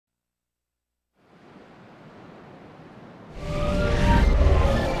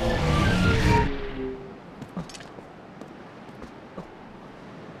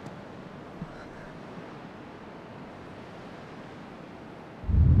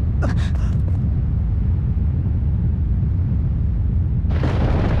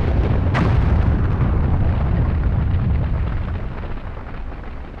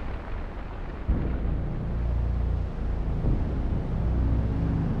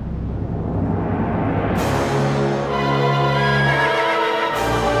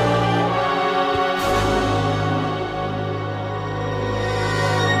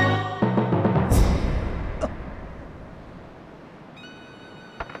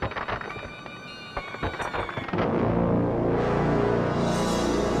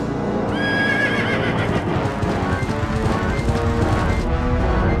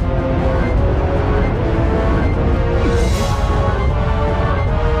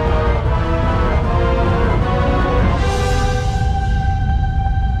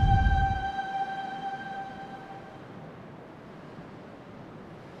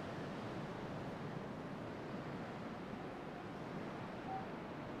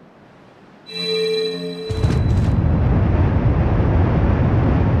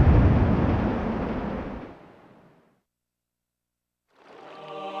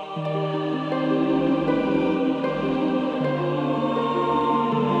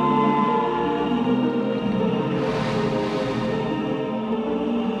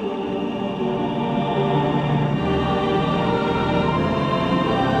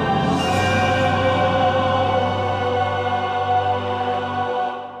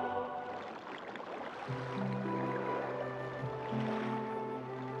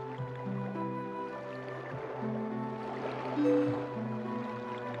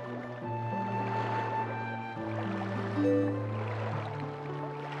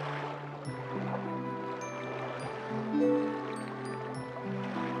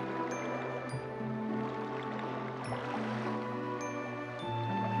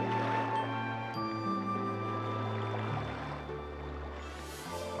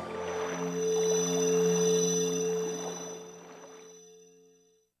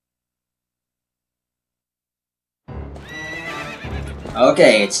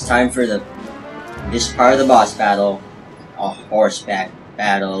Okay, it's time for this part of the boss battle. A horseback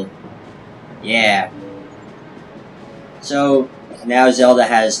battle. Yeah. So now Zelda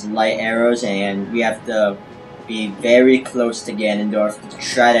has light arrows and we have to be very close to Ganondorf to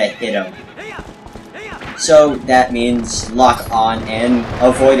try to hit him. So that means lock on and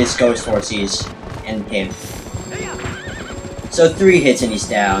avoid his ghost horses and him. So 3 hits and he's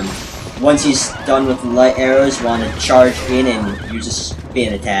down. Once he's done with the light arrows, want to charge in and use a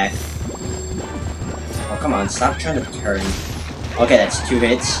spin attack. Oh, come on, stop trying to turn. Okay, that's 2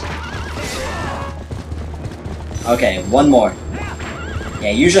 hits. Okay, 1 more. Yeah,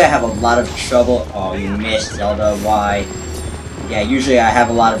 usually I have a lot of trouble. Oh, you missed, Zelda. Why? Yeah, usually I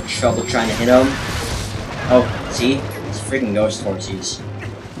have a lot of trouble trying to hit him. Oh, see? It's freaking ghost horses.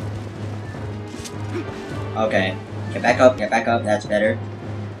 Okay, get back up, that's better.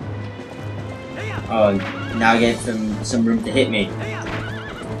 Oh, now I get some room to hit me.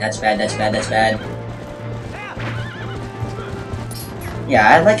 That's bad. Yeah,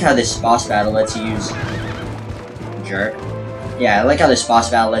 I like how this boss battle lets you use... Jerk. Yeah, I like how this boss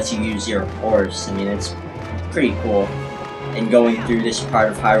battle lets you use your horse. I mean, it's pretty cool. And going through this part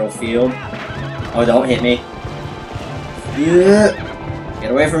of Hyrule Field... Oh, don't hit me. Yeah.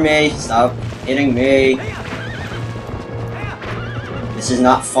 Get away from me. Stop hitting me. This is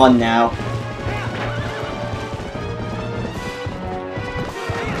not fun now.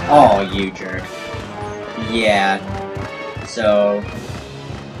 Oh, you jerk. Yeah. So...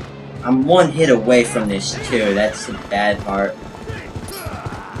 I'm 1 hit away from this, too. That's the bad part.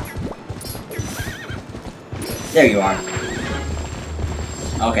 There you are.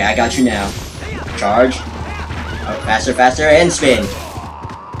 Okay, I got you now. Charge. Oh, faster, and spin.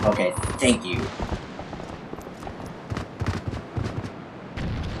 Okay, thank you.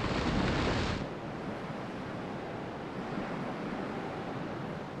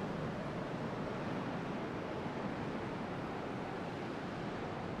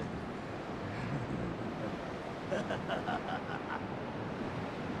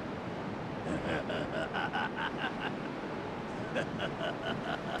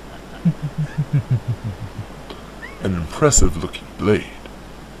 An impressive-looking blade,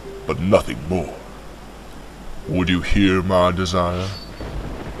 but nothing more. Would you hear my desire?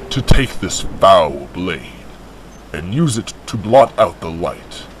 To take this foul blade and use it to blot out the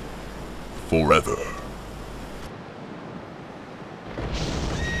light forever.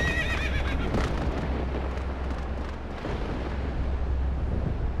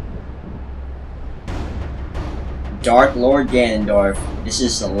 Dark Lord Ganondorf. This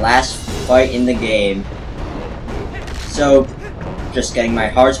is the last fight in the game. So, just getting my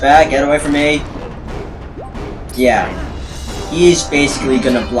hearts back. Get away from me. Yeah. He's basically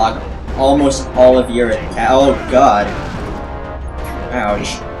gonna block almost all of your attack. Oh god.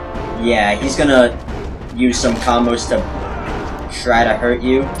 Ouch. Yeah, he's gonna use some combos to try to hurt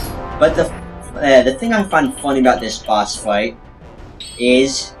you. But the thing I find funny about this boss fight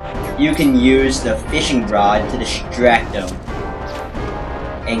is you can use the fishing rod to distract him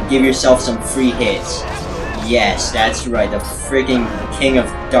and give yourself some free hits. Yes, that's right, the freaking King of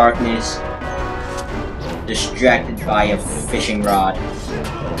Darkness distracted by a fishing rod.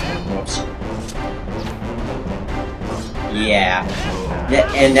 Whoops. Yeah.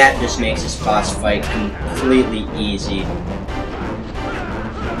 And that just makes this boss fight completely easy.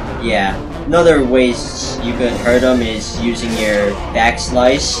 Yeah. Another ways you could hurt him is using your back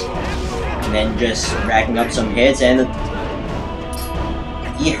slice and then just racking up some hits, and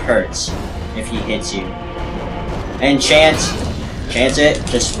he hurts if he hits you. And chance it,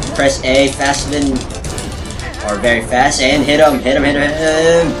 just press A faster than, or very fast, and hit him.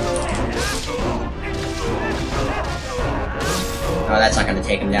 Oh, that's not gonna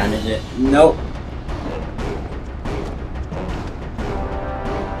take him down, is it? Nope.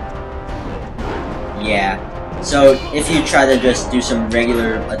 Yeah. So, if you try to just do some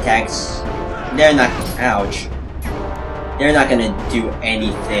regular attacks, they're not... Ouch. They're not gonna do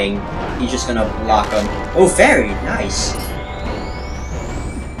anything. He's just gonna block them. Oh, fairy! Nice!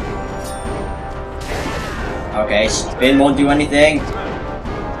 Okay, spin won't do anything.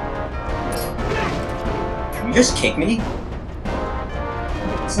 You just kick me?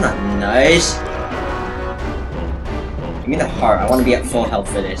 That's not nice. Give me the heart. I want to be at full health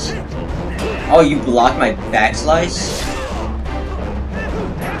for this. Oh, you blocked my back slice?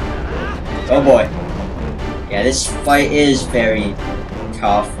 Oh boy. Yeah, this fight is very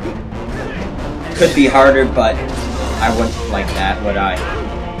tough. Could be harder, but I wouldn't like that, would I?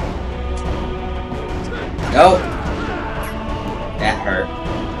 No! That hurt.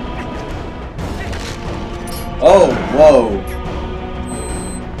 Oh, whoa.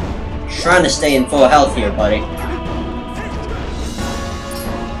 Trying to stay in full health here, buddy.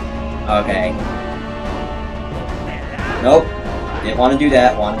 Okay. Nope. Didn't want to do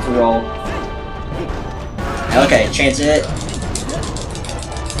that. Wanted to roll. Okay, chance it.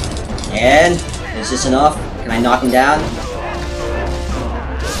 And is this enough? Can I knock him down?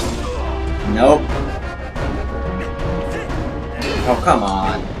 Nope. Oh, come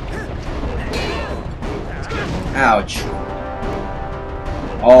on. Ouch.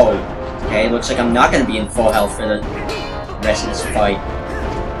 Oh. Okay, looks like I'm not gonna be in full health for the rest of this fight.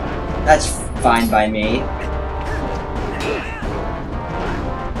 That's fine by me.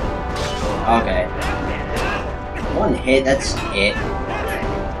 Okay. One hit, that's it.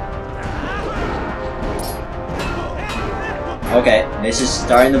 Okay, this is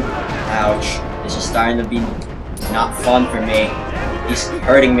starting to... Ouch. This is starting to be not fun for me. He's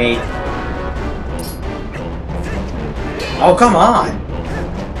hurting me. Oh, come on!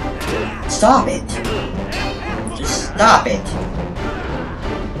 Stop it! Just stop it!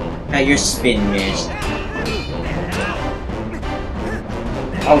 Now your spin missed.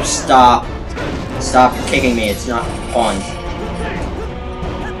 Oh, stop. Stop kicking me, it's not fun.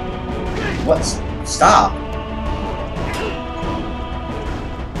 What? Stop!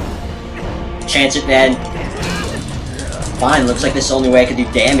 Chance it then. Fine, looks like this is the only way I could do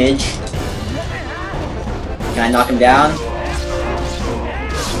damage. Can I knock him down?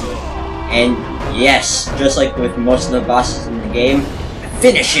 And yes, just like with most of the bosses in the game,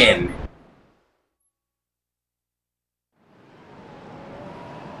 finish him!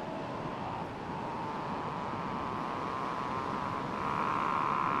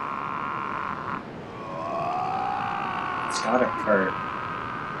 It's gotta hurt.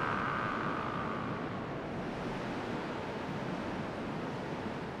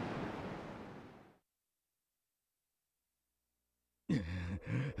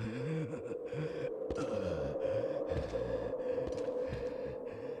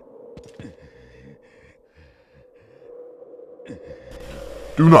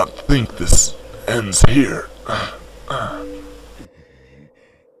 Do not think this ends here.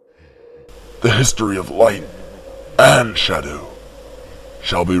 The history of light and shadow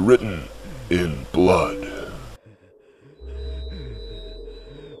shall be written in blood.